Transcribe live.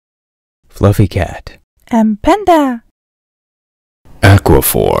Fluffy Cat, and Panda.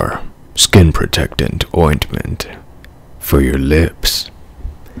 Aquaphor Skin Protectant Ointment for your lips.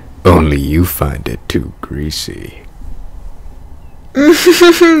 Only you find it too greasy.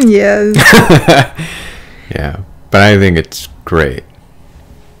 Yes. Yeah, but I think it's great.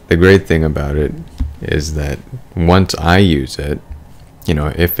 The great thing about it is that once I use it, you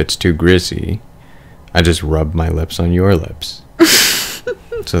know, if it's too greasy, I just rub my lips on your lips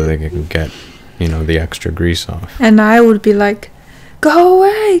so they can get, you know, the extra grease off. And I would be like, go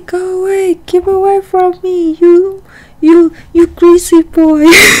away, keep away from me, you greasy boy.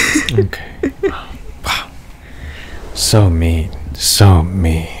 Okay. Wow. So mean.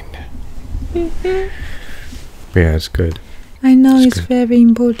 Yeah, it's good. I know It's it's good. very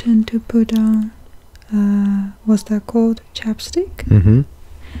important to put on, what's that called? Chapstick? Mm-hmm.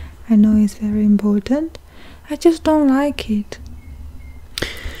 I know it's very important. I just don't like it.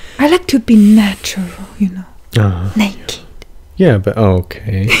 I like to be natural, you know, naked. Yeah, but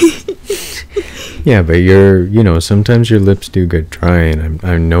okay. Yeah, but sometimes your lips do get dry, and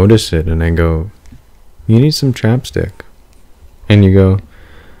I notice it, and I go, you need some chapstick. And you go,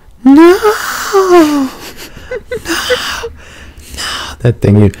 no. That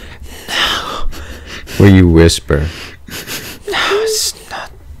thing no. Where you whisper. No, it's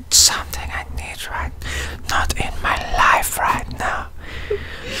not something I need not in my life right now.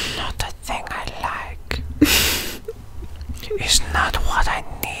 Not the thing I like. It's not what I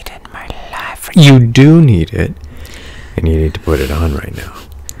need in my life. You do need it, and you need to put it on right now.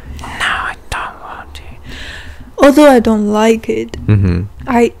 No, I don't want it. Although I don't like it, Mm-hmm.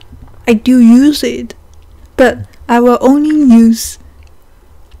 I do use it, but I will only use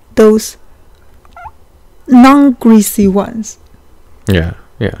those non-greasy ones. Yeah.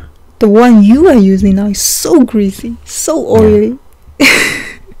 The one you are using now is so greasy, so oily.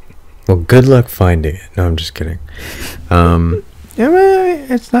 Well, good luck finding it. No, I'm just kidding. Yeah,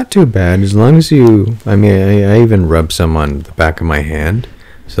 well, it's not too bad as long as you. I mean, I even rub some on the back of my hand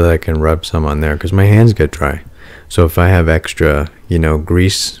so that I can rub some on there because my hands get dry. So if I have extra,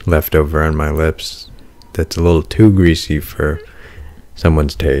 grease left over on my lips, that's a little too greasy for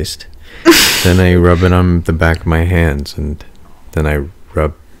someone's taste, then I rub it on the back of my hands, and then I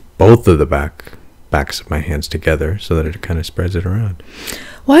rub both of the backs of my hands together so that it kind of spreads it around.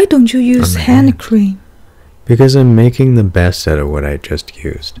 Why don't you use my hand hand. cream? Because I'm making the best out of what I just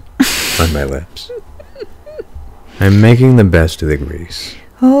used on my lips. I'm making the best of the grease.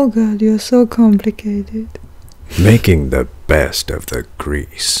 Oh God, you're so complicated. Making the best of the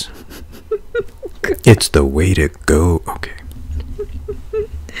grease. It's the way to go. Okay.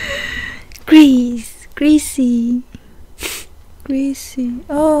 Greasy.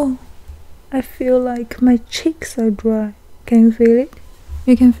 Oh, I feel like my cheeks are dry. Can you feel it?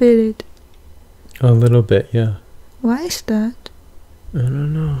 You can feel it. A little bit, yeah. Why is that? I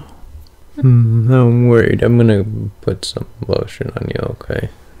don't know. I'm worried. I'm gonna put some lotion on you, okay?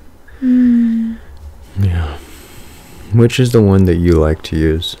 Yeah. Which is the one that you like to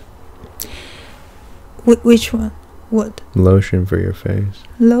use? Which one? What? Lotion for your face.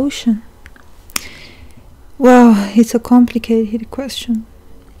 Lotion. Well, it's a complicated question.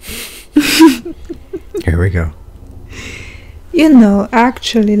 Here we go.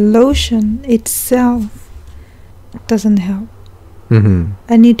 Actually, lotion itself doesn't help. Mm-hmm.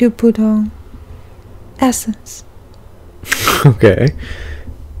 I need to put on essence. Okay.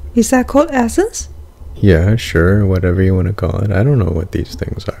 Is that called essence? Yeah, sure. Whatever you want to call it. I don't know what these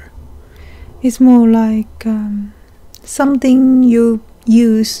things are. It's more like something you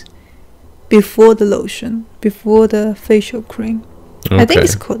use before the lotion, before the facial cream. Okay. I think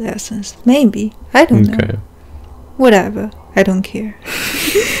it's called essence. Maybe. I don't know. Whatever. I don't care.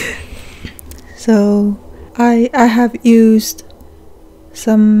 So I have used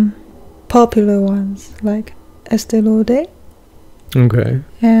some popular ones like Estee Lauder. Okay.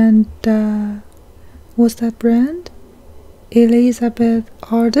 And what's that brand? Elizabeth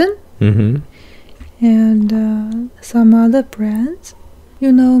Arden. Mm-hmm. And some other brands.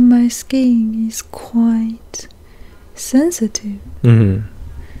 My skin is quite sensitive. Mm-hmm.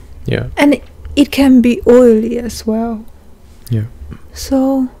 Yeah. And it can be oily as well. Yeah.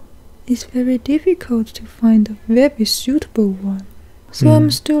 So it's very difficult to find a very suitable one. So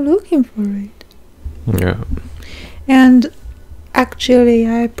I'm still looking for it. Yeah. And actually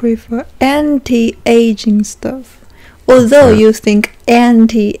I prefer anti-aging stuff. Although you think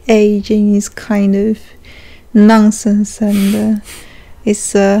anti-aging is kind of nonsense and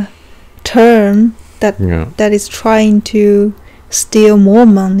it's a term that is trying to steal more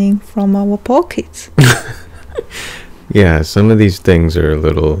money from our pockets. Yeah, some of these things are a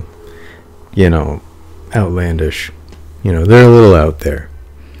little outlandish. They're a little out there.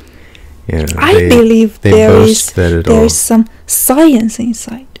 I believe there is some science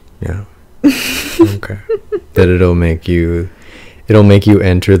inside. Yeah. Okay. That it'll make you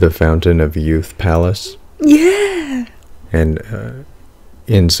enter the Fountain of Youth Palace. Yeah. And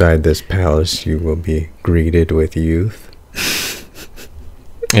inside this palace, you will be greeted with youth.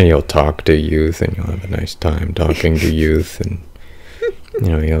 And you'll talk to youth, and you'll have a nice time talking to youth, and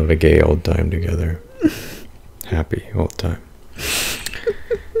you'll have a gay old time together. Happy old time.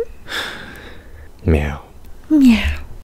 Meow. Meow.